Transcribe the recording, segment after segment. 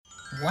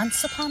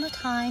Once upon a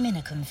time in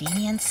a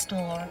convenience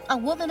store, a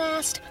woman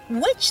asked,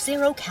 "Which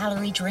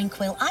zero-calorie drink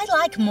will I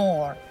like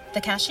more?" The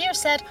cashier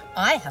said,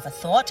 "I have a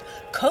thought.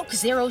 Coke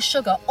Zero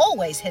Sugar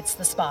always hits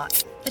the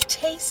spot." The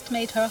taste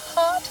made her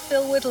heart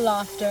fill with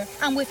laughter,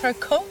 and with her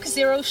Coke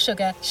Zero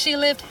Sugar, she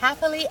lived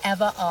happily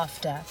ever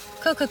after.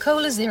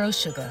 Coca-Cola Zero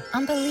Sugar,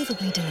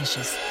 unbelievably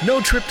delicious.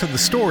 No trip to the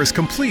store is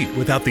complete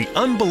without the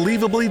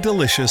unbelievably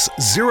delicious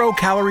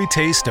zero-calorie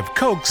taste of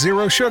Coke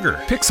Zero Sugar.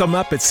 Pick some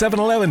up at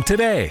 7-Eleven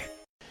today.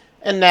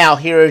 And now,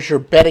 here is your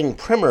betting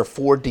primer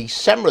for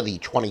December the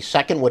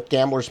 22nd. What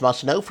gamblers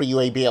must know for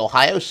UAB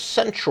Ohio,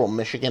 Central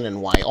Michigan,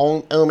 and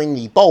Wyoming.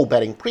 The bowl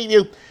betting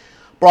preview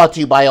brought to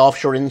you by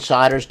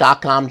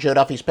OffshoreInsiders.com. Joe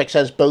Duffy's pick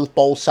says both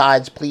bowl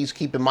sides. Please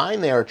keep in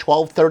mind they are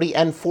 12:30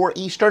 and 4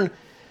 Eastern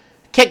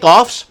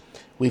kickoffs.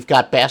 We've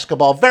got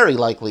basketball very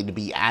likely to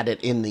be added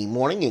in the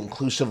morning,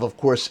 inclusive, of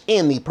course,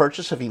 in the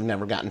purchase. If you've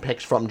never gotten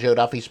picks from Joe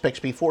Duffy's picks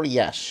before,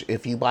 yes.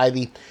 If you buy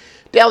the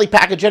daily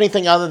package,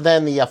 anything other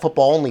than the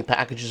football-only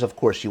packages, of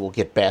course, you will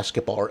get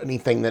basketball or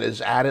anything that is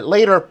added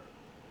later,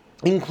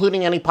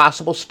 including any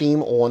possible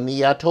steam on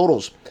the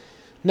totals.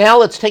 Now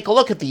let's take a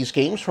look at these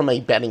games from a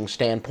betting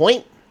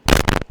standpoint.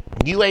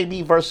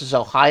 UAB versus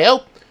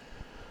Ohio.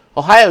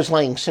 Ohio's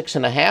laying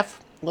 6.5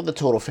 with a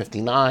total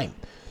 59.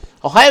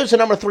 Ohio's the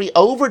number 3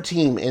 over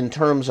team in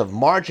terms of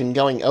margin,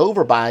 going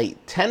over by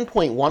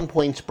 10.1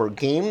 points per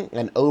game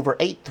and over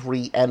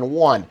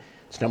 8-3-1.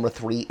 It's number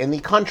 3 in the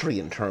country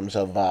in terms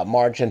of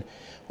margin,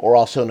 or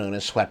also known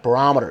as sweat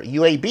barometer.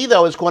 UAB,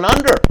 though, is going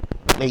under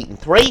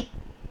 8-3.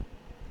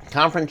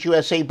 Conference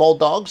USA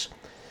Bulldogs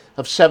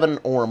of 7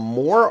 or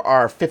more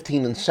are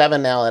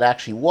 15-7 now. It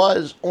actually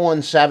was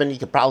on 7. You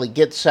could probably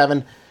get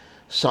 7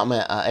 some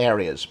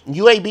areas.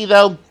 UAB,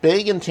 though,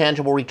 big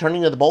intangible,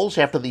 returning to the Bowls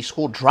after the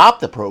school dropped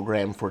the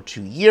program for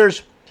 2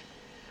 years.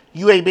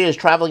 UAB is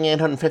traveling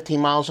 815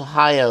 miles,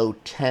 Ohio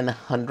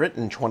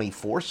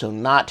 1,024, so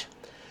not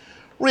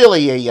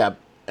really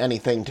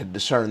anything to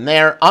discern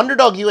there.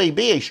 Underdog UAB,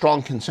 a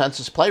strong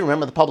consensus play.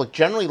 Remember, the public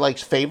generally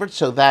likes favorites,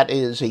 so that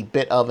is a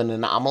bit of an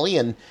anomaly,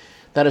 and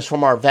that is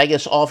from our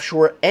Vegas,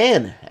 offshore,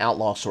 and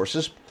outlaw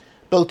sources.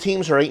 Both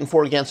teams are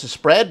 8-4 against the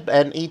spread,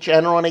 and each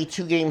enter on a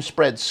 2-game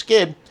spread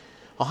skid.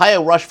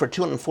 Ohio rushed for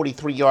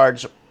 243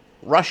 yards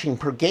rushing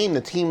per game. The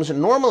team's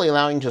normally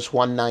allowing just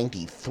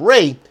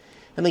 193,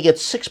 and they get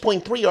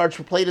 6.3 yards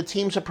per play to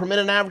teams that permit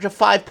an average of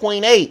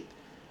 5.8.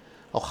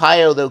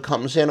 Ohio, though,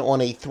 comes in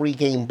on a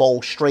 3-game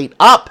bowl straight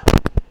up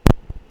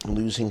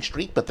losing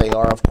streak, but they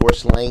are, of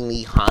course, laying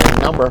the high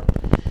number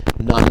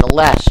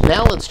nonetheless.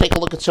 Now let's take a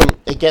look at some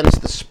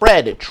against the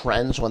spread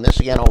trends. On this,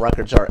 again, all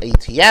records are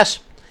ATS.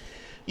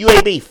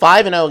 UAB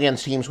 5-0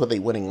 against teams with a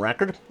winning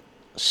record.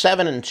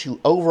 7-2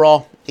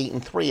 overall,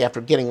 8-3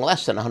 after getting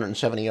less than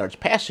 170 yards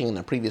passing in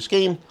the previous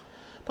game,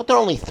 but they're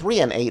only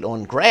 3-8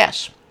 on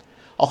grass.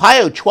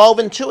 Ohio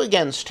 12-2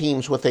 against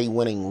teams with a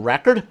winning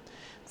record.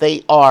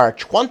 They are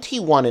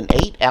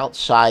 21-8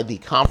 outside the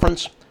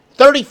conference,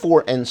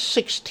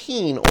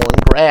 34-16 on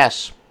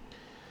grass.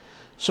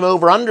 Some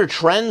over-under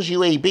trends.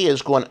 UAB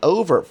has gone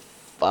over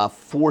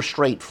 4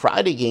 straight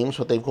Friday games,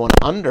 but they've gone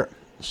under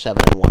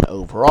 7-1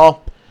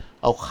 overall.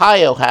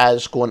 Ohio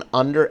has gone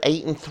under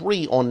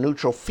 8-3 on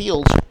neutral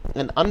fields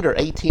and under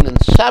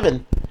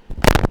 18-7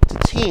 to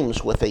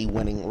teams with a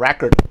winning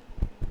record.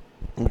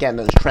 Again,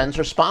 those trends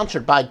are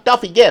sponsored by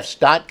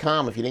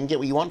DuffyGifts.com. If you didn't get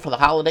what you want for the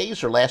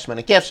holidays or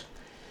last-minute gifts,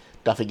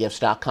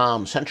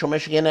 DuffyGifts.com. Central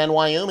Michigan and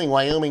Wyoming.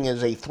 Wyoming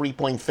is a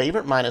 3-point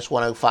favorite, minus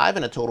 105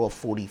 and a total of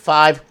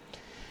 45.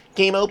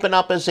 Game opened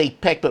up as a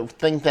pick, but I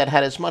think that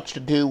had as much to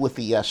do with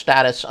the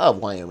status of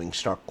Wyoming's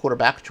star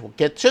quarterback, which we'll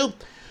get to.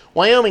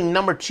 Wyoming,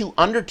 number 2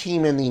 under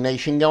team in the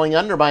nation, going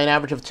under by an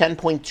average of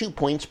 10.2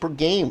 points per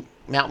game.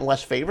 Mountain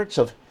West favorites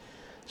of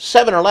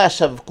 7 or less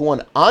have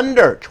gone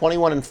under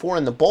 21-4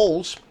 in the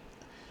bowls.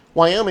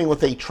 Wyoming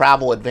with a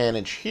travel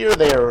advantage here.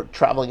 They are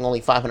traveling only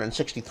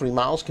 563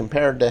 miles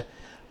compared to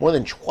more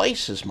than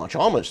twice as much,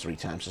 almost 3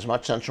 times as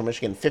much. Central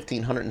Michigan,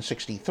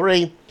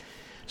 1,563.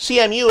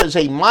 CMU is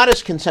a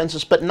modest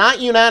consensus, but not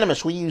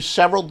unanimous. We use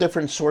several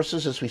different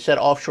sources, as we said,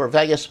 offshore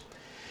Vegas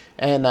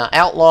and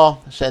Outlaw,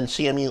 and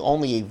CMU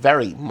only a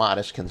very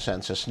modest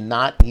consensus,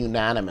 not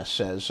unanimous,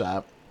 as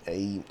a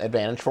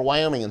advantage for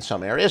Wyoming in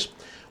some areas.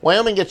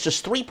 Wyoming gets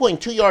just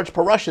 3.2 yards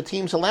per rush. The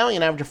team's allowing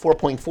an average of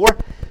 4.4,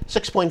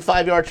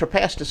 6.5 yards per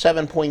pass to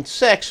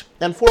 7.6,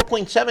 and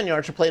 4.7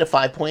 yards per play to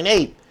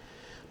 5.8.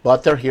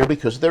 But they're here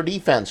because of their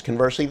defense.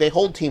 Conversely, they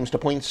hold teams to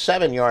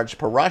 0.7 yards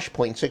per rush,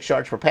 0.6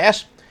 yards per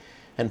pass,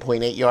 and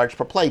 0.8 yards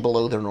per play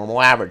below their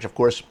normal average. Of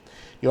course,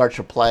 yards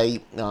per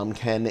play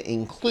can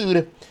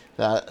include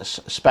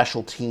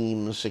special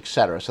teams,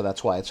 etc. So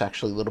that's why it's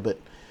actually a little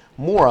bit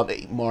more of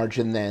a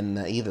margin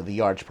than either the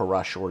yards per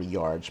rush or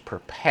yards per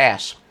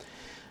pass.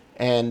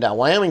 And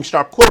Wyoming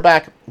star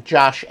quarterback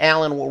Josh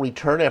Allen will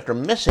return after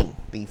missing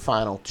the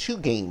final 2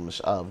 games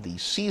of the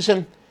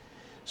season.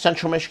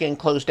 Central Michigan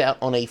closed out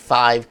on a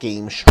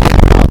 5-game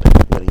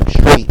straight-up winning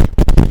streak.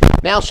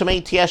 Now some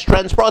ATS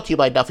trends brought to you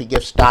by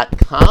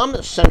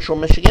DuffyGifts.com. Central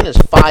Michigan is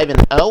 5-0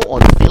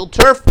 on field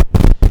turf.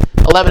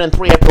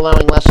 11-3 after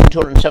allowing less than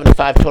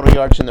 275 total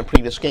yards in the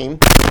previous game.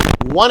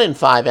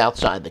 1-5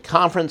 outside the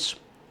conference.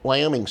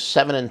 Wyoming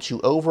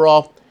 7-2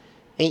 overall.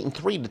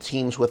 8-3 to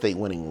teams with a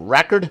winning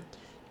record.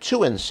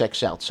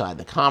 2-6 outside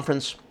the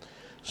conference.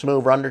 Some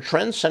over-under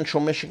trends.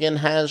 Central Michigan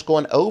has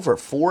gone over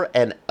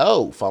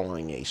 4-0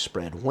 following a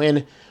spread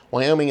win.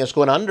 Wyoming has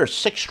gone under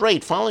 6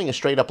 straight following a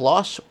straight-up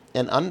loss,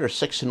 and under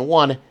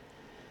 6-1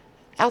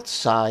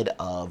 outside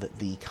of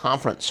the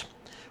conference.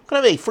 We're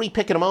going to have a free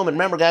pick in a moment.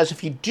 Remember, guys,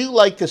 if you do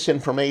like this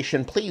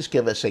information, please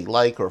give us a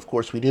like, or of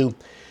course we do,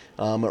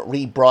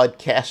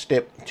 rebroadcast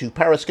it to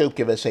Periscope.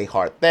 Give us a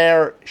heart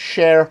there.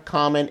 Share,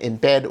 comment,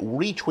 embed,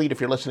 retweet. If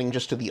you're listening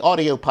just to the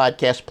audio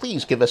podcast,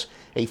 please give us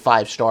a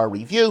 5-star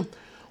review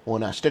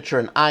on Stitcher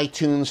and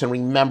iTunes. And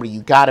remember,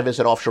 you got to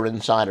visit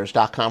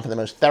offshoreinsiders.com for the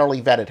most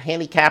thoroughly vetted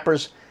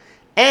handicappers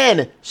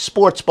and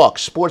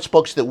sportsbooks.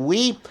 Sportsbooks that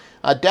we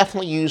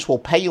definitely use will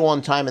pay you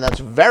on time, and that's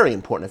very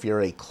important. If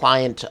you're a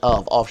client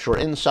of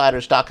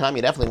offshoreinsiders.com,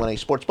 you definitely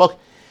want a sportsbook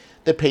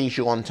that pays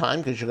you on time,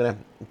 because you're going to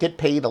get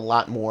paid a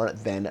lot more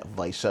than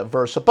vice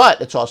versa.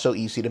 But it's also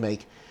easy to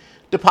make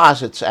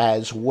deposits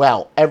as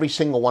well. Every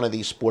single one of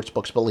these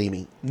sportsbooks, believe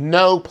me,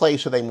 no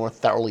place are they more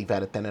thoroughly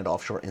vetted than at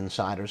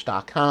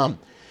offshoreinsiders.com.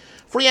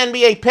 Free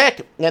NBA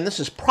pick, and this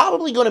is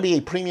probably going to be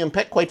a premium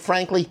pick, quite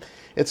frankly.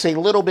 It's a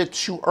little bit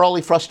too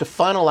early for us to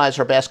finalize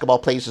our basketball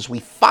plays as we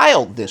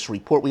filed this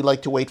report. We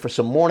like to wait for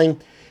some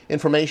morning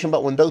information,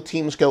 but when both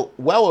teams go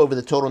well over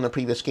the total in the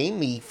previous game,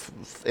 the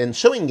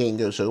ensuing game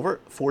goes over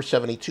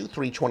 472,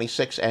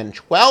 326, and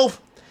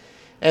 12.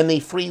 And the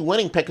free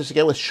winning pick is to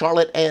go with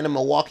Charlotte and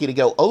Milwaukee to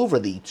go over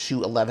the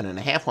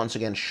 211.5. Once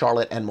again,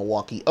 Charlotte and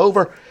Milwaukee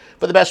over.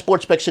 For the best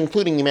sports picks,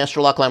 including the Master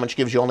Lock Line, which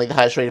gives you only the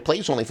highest rated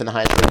plays, only from the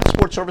highest rated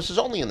sports services,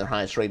 only in their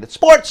highest rated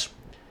sports,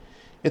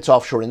 it's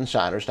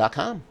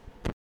offshoreinsiders.com.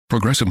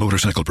 Progressive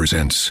Motorcycle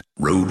presents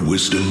Road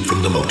Wisdom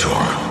from the Motor.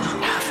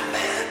 Half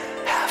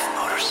man, half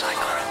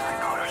motorcycle.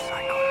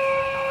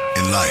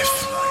 In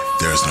life,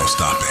 there is no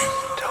stopping.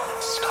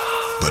 Don't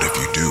stop. But if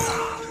you do,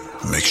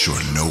 make sure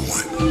no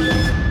one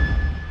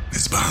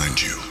is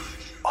behind you.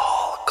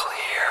 All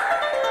clear.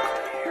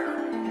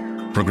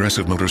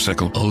 Progressive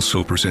Motorcycle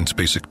also presents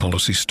basic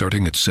policy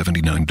starting at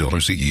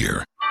 $79 a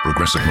year.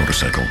 Progressive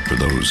Motorcycle, for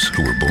those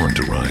who were born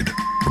to ride.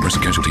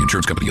 Progressive Casualty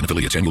Insurance Company and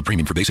affiliates. Annual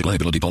premium for basic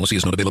liability policy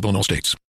is not available in all states.